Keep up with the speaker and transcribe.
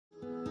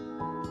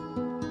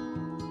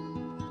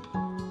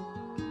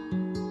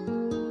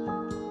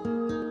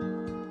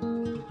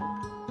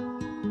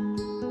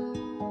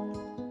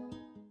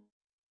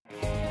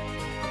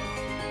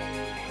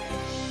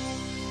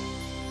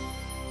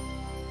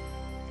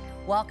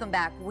Welcome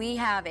back. We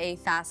have a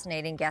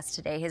fascinating guest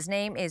today. His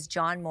name is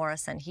Jon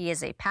Morrison. He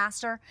is a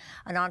pastor,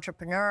 an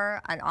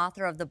entrepreneur, an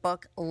author of the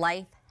book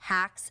Life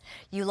Hacks.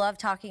 You love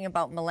talking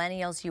about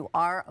millennials. You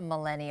are a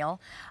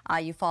millennial.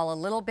 You fall a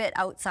little bit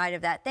outside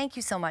of that. Thank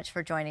you so much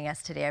for joining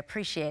us today. I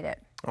appreciate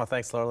it. Well,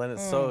 thanks, Laura-Lynn.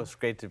 It's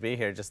great to be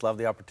here. Just love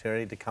the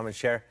opportunity to come and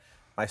share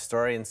my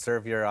story and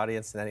serve your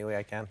audience in any way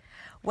I can.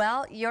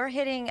 Well, you're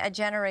hitting a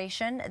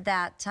generation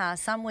that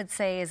some would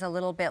say is a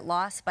little bit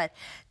lost, but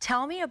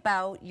tell me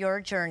about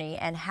your journey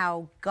and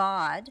how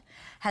God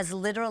has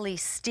literally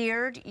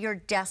steered your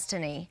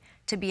destiny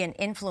to be an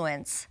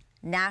influence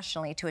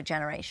nationally to a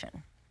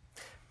generation.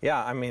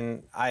 Yeah, I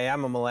mean, I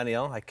am a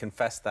millennial. I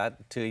confess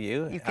that to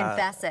you. You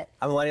confess it.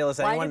 A millennial is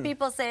anyone... Why do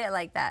people say it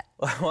like that?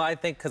 Well, I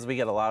think because we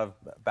get a lot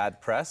of bad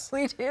press.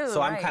 We do, So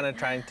right. I'm kind of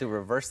trying to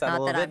reverse that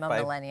a little bit. Not that I'm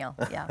a millennial,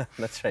 yeah.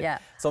 That's right. Yeah.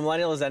 So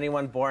millennial is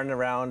anyone born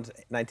around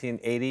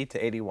 1980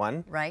 to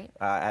 81. Right.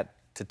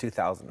 To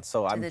 2000.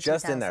 So I'm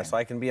just in there. So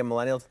I can be a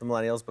millennial to the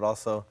millennials, but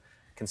also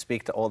can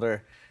speak to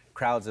older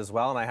crowds as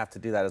well. And I have to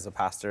do that as a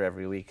pastor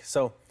every week.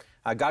 So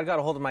God got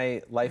a hold of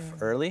my life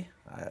early.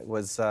 I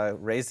was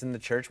raised in the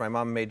church. My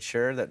mom made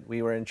sure that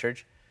we were in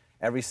church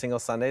every single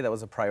Sunday. That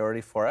was a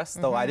priority for us,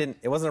 though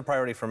it wasn't a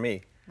priority for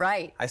me.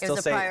 Right. It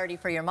was a priority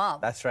for your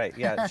mom. That's right.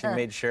 Yeah, she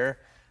made sure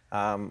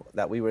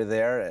that we were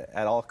there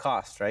at all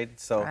costs, right?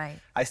 So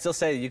I still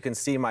say you can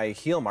see my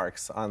heel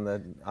marks on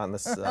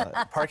this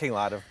parking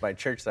lot of my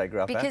church that I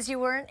grew up at. Because you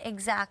weren't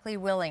exactly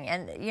willing.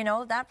 And, you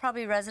know, that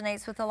probably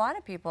resonates with a lot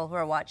of people who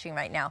are watching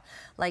right now.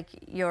 Like,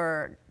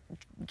 you're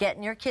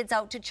getting your kids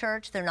out to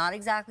church. They're not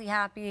exactly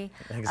happy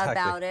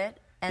about it.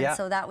 And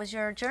so that was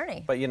your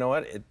journey. But you know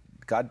what?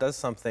 God does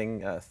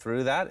something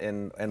through that.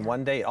 And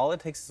one day, all it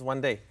takes is one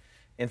day.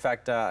 In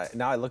fact,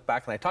 now I look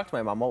back and I talked to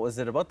my mom, what was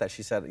it about that?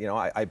 She said, you know,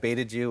 I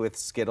baited you with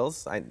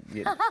Skittles. I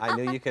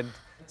knew you could,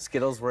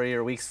 Skittles were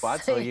your weak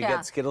spot, so you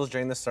get Skittles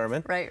during the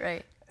sermon. Right,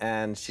 right.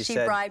 And she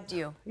said... She bribed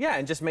you. Yeah,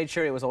 and just made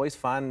sure it was always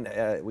fun.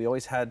 We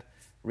always had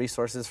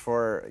resources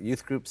for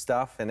youth group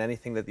stuff, and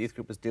anything that the youth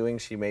group was doing,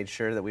 she made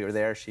sure that we were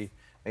there. She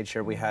made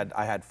sure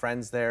I had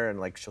friends there, and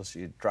like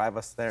she'd drive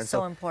us there. And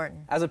so important.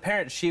 As a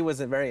parent, she was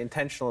very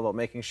intentional about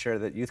making sure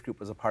that youth group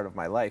was a part of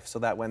my life, so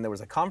that when there was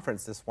a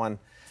conference this one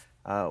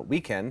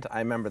weekend, I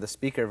remember the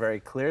speaker very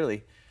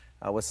clearly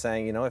was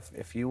saying, you know,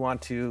 if you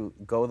want to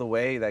go the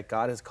way that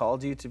God has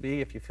called you to be,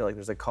 if you feel like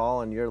there's a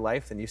call in your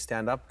life, then you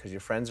stand up, because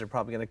your friends are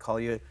probably going to call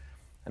you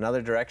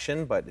another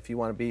direction. But if you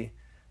want to be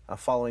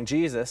following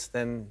Jesus,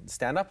 then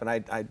stand up. And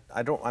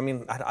I don't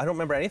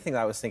remember anything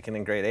that I was thinking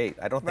in grade 8.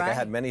 I don't think I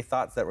had many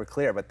thoughts that were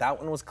clear, but that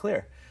one was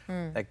clear,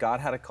 that God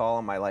had a call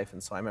on my life.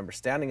 And so I remember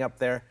standing up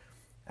there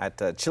at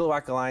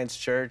Chilliwack Alliance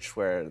Church,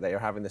 where they are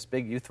having this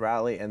big youth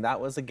rally, and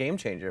that was a game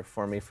changer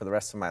for me for the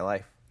rest of my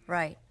life.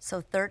 Right. So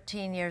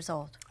 13 years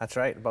old. That's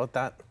right, about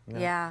that.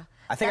 Yeah.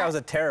 I think I was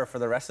a terror for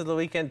the rest of the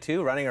weekend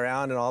too, running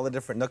around in all the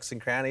different nooks and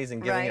crannies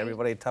and giving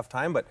everybody a tough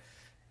time. But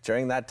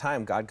during that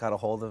time, God got a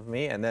hold of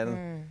me, and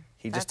then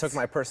He just took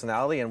my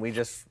personality and we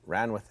just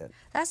ran with it.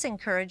 That's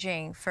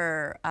encouraging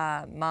for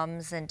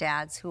moms and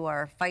dads who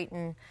are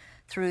fighting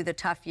through the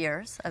tough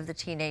years of the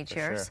teenage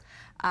years.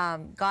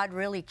 God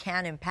really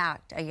can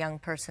impact a young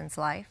person's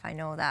life. I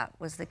know that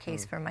was the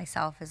case for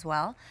myself as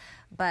well.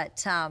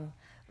 But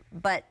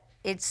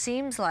it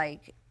seems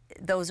like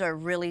those are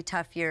really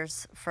tough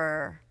years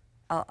for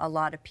a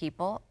lot of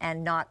people,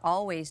 and not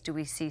always do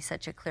we see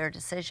such a clear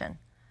decision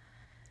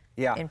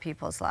in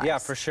people's lives. Yeah,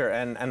 for sure.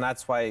 And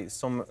that's why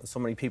so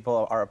many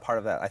people are a part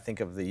of that. I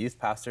think of the youth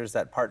pastors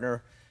that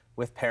partner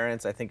with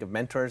parents. I think of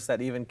mentors that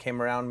even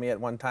came around me at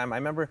one time. I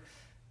remember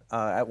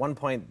at one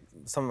point,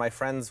 some of my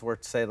friends were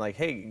saying, like,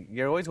 hey,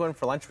 you're always going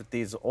for lunch with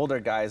these older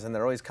guys, and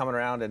they're always coming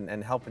around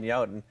and helping you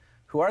out. And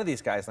who are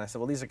these guys? And I said,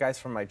 well, these are guys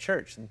from my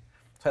church. And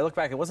so I look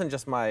back, it wasn't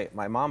just my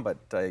mom,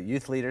 but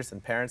youth leaders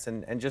and parents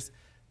and just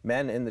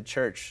men in the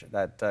church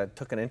that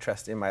took an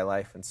interest in my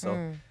life. And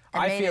so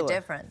I made a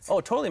difference. Oh,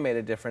 totally made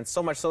a difference.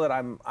 So much so that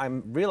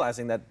I'm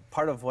realizing that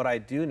part of what I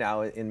do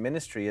now in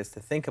ministry is to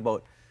think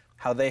about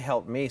how they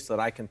help me so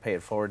that I can pay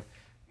it forward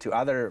to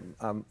other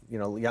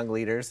young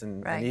leaders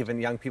and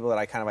even young people that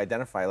I kind of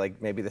identify, like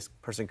maybe this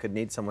person could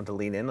need someone to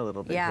lean in a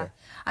little bit here.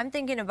 I'm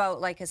thinking about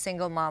like a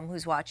single mom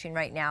who's watching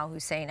right now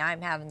who's saying,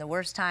 I'm having the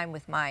worst time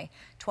with my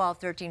 12,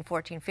 13,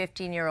 14,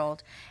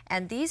 15-year-old.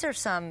 And these are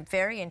some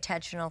very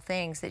intentional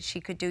things that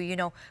she could do. You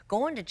know,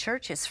 going to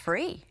church is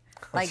free.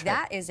 Like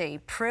that is a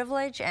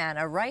privilege and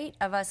a right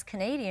of us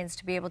Canadians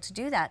to be able to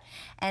do that.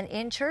 And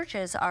in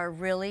churches are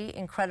really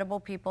incredible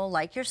people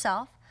like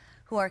yourself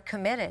who are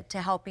committed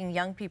to helping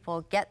young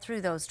people get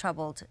through those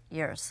troubled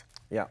years.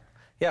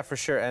 Yeah, for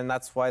sure. And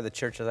that's why the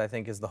church, I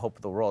think, is the hope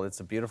of the world. It's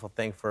a beautiful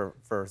thing for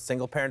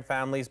single-parent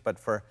families, but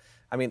for,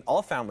 I mean,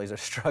 all families are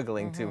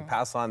struggling to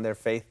pass on their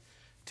faith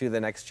to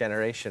the next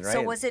generation, right?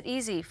 So was it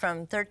easy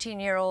from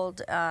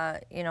 13-year-old,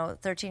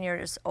 13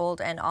 years old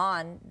and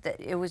on, that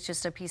it was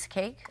just a piece of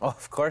cake? Oh,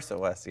 of course it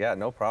was. Yeah,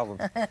 no problem.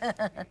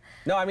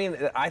 No, I mean,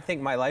 I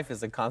think my life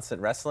is a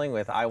constant wrestling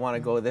with, I want to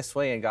go this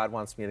way and God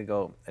wants me to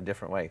go a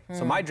different way.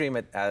 So my dream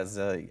as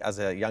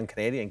a young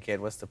Canadian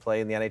kid was to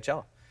play in the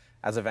NHL.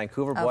 As a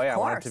Vancouver boy, I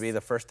wanted to be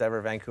the first ever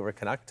Vancouver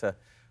Canuck to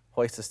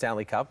hoist the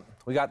Stanley Cup.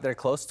 We got there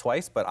close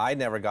twice, but I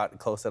never got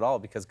close at all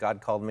because God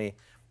called me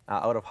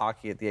out of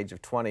hockey at the age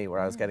of 20, where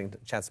I was getting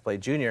a chance to play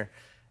junior,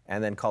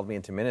 and then called me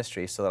into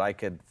ministry so that I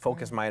could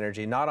focus my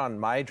energy not on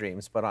my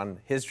dreams, but on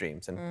his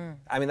dreams. And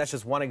I mean, that's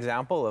just one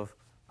example of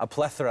a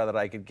plethora that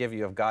I could give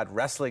you of God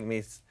wrestling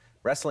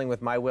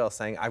with my will,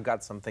 saying, I've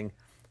got something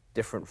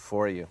different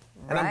for you.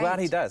 And I'm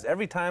glad he does.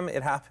 Every time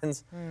it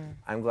happens,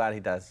 I'm glad he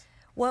does.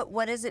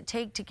 What does it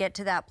take to get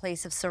to that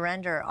place of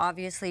surrender?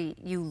 Obviously,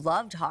 you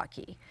loved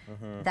hockey.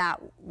 That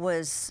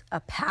was a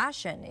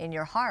passion in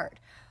your heart.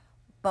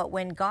 But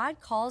when God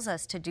calls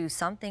us to do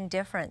something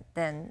different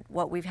than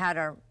what we've had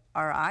our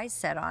eyes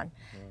set on,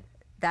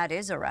 that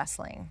is a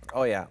wrestling.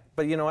 Oh, yeah.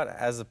 But you know what?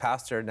 As a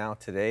pastor now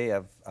today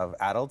of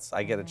adults,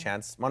 I get a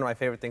chance. One of my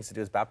favorite things to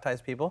do is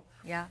baptize people.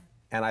 Yeah.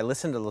 And I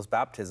listen to those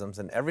baptisms,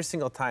 and every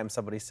single time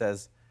somebody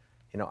says,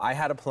 you know, I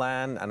had a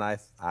plan, and I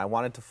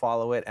wanted to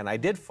follow it, and I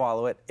did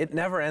follow it, it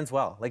never ends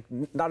well. Like,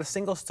 not a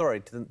single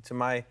story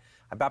I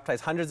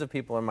baptized hundreds of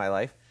people in my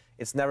life.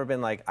 It's never been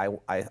like,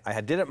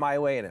 I did it my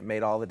way and it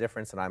made all the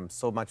difference and I'm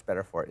so much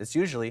better for it. It's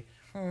usually,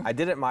 I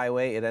did it my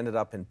way, it ended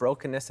up in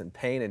brokenness and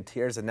pain and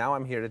tears, and now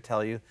I'm here to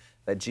tell you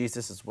that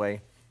Jesus'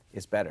 way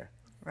is better.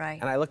 Right.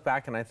 And I look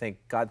back and I think,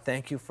 God,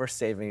 thank you for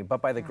saving me,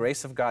 but by the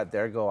grace of God,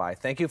 there go I.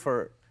 Thank you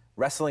for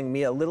wrestling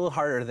me a little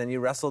harder than you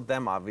wrestled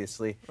them,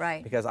 obviously,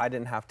 because I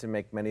didn't have to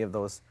make many of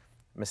those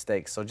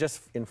mistakes. So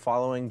just in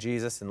following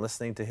Jesus and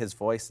listening to his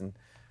voice and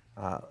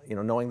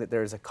knowing that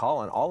there is a call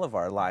on all of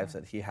our lives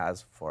that he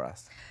has for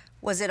us.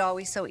 Was it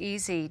always so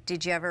easy?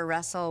 Did you ever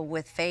wrestle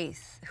with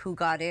faith, who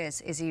God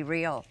is? Is he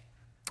real?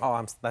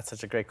 Oh, that's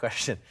such a great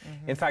question.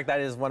 In fact,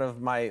 that is one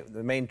of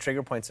the main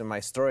trigger points in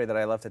my story that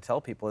I love to tell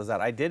people, is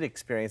that I did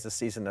experience a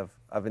season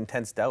of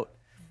intense doubt.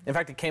 In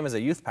fact, it came as a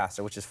youth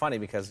pastor, which is funny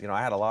because,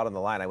 I had a lot on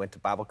the line. I went to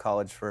Bible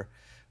college for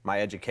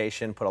my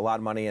education, put a lot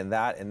of money in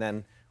that, and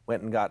then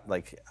went and got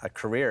like a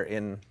career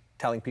in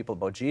telling people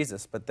about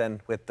Jesus. But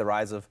then with the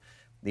rise of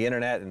the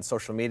internet and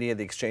social media,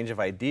 the exchange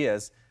of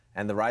ideas,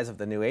 and the rise of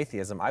the new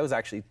atheism, I was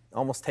actually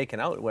almost taken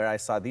out, where I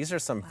saw these are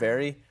some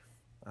very,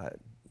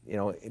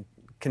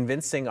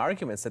 convincing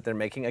arguments that they're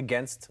making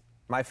against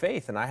my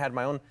faith. And I had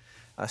my own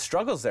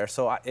struggles there.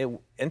 So it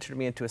entered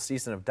me into a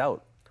season of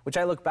doubt, which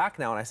I look back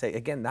now and I say,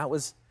 again, that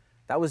was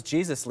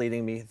Jesus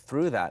leading me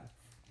through that.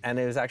 And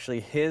it was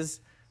actually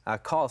his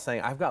call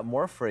saying, I've got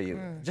more for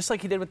you. Just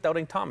like he did with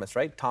doubting Thomas,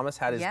 right? Thomas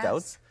had his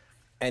doubts,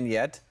 and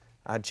yet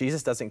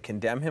Jesus doesn't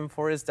condemn him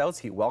for his doubts.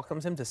 He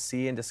welcomes him to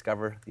see and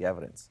discover the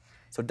evidence.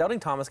 So doubting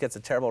Thomas gets a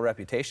terrible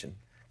reputation,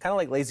 kind of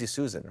like Lazy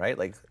Susan, right?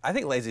 Like, I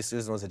think Lazy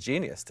Susan was a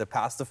genius to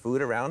pass the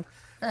food around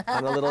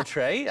on a little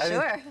tray.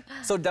 Sure.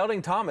 So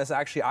doubting Thomas,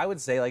 actually, I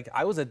would say, like,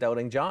 I was a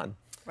doubting John.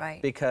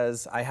 Right.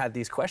 Because I had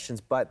these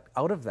questions, but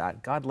out of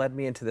that, God led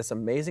me into this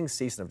amazing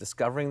season of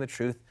discovering the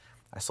truth.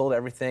 I sold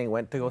everything,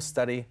 went to go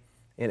study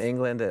in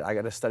England. I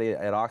got to study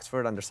at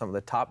Oxford under some of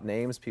the top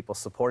names. People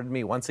supported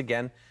me once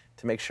again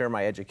to make sure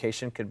my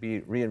education could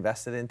be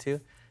reinvested into.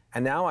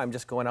 And now I'm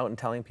just going out and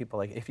telling people,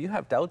 like, if you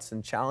have doubts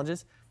and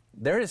challenges,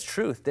 there is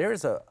truth. There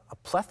is a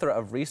plethora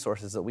of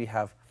resources that we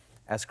have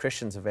as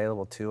Christians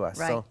available to us.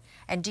 Right. So,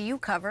 and do you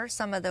cover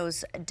some of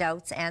those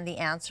doubts and the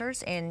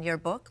answers in your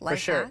book, Life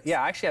Hacks? For sure.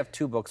 Yeah, I actually have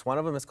two books. One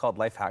of them is called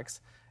Life Hacks,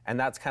 and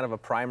that's kind of a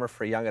primer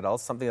for young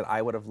adults, something that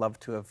I would have loved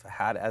to have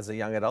had as a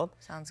young adult.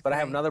 Sounds But great. I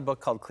have another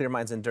book called Clear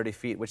Minds and Dirty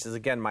Feet, which is,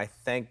 again, my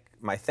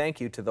thank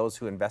you to those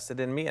who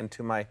invested in me and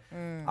to my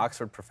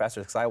Oxford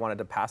professors, because I wanted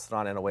to pass it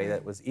on in a way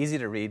that was easy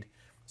to read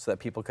so that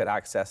people could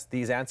access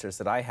these answers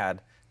that I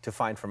had to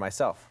find for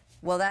myself.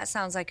 Well, that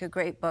sounds like a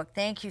great book.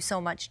 Thank you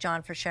so much,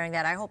 John, for sharing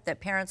that. I hope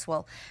that parents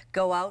will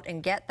go out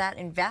and get that,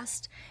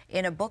 invest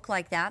in a book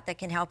like that that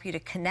can help you to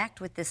connect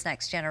with this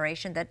next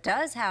generation that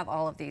does have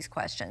all of these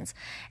questions.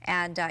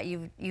 And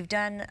you've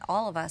done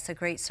all of us a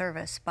great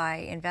service by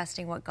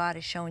investing what God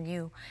has shown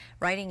you,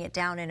 writing it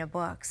down in a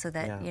book so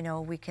that,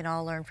 we can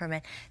all learn from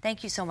it.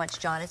 Thank you so much,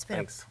 John. It's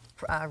been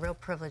a real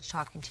privilege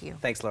talking to you.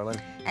 Thanks,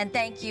 Laura-Lynn. And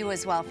thank you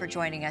as well for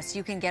joining us.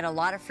 You can get a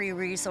lot of free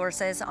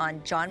resources on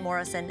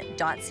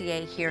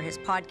jonmorrison.ca, hear his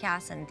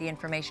podcast and the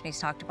information he's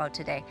talked about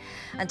today.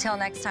 Until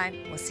next time,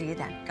 we'll see you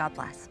then. God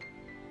bless.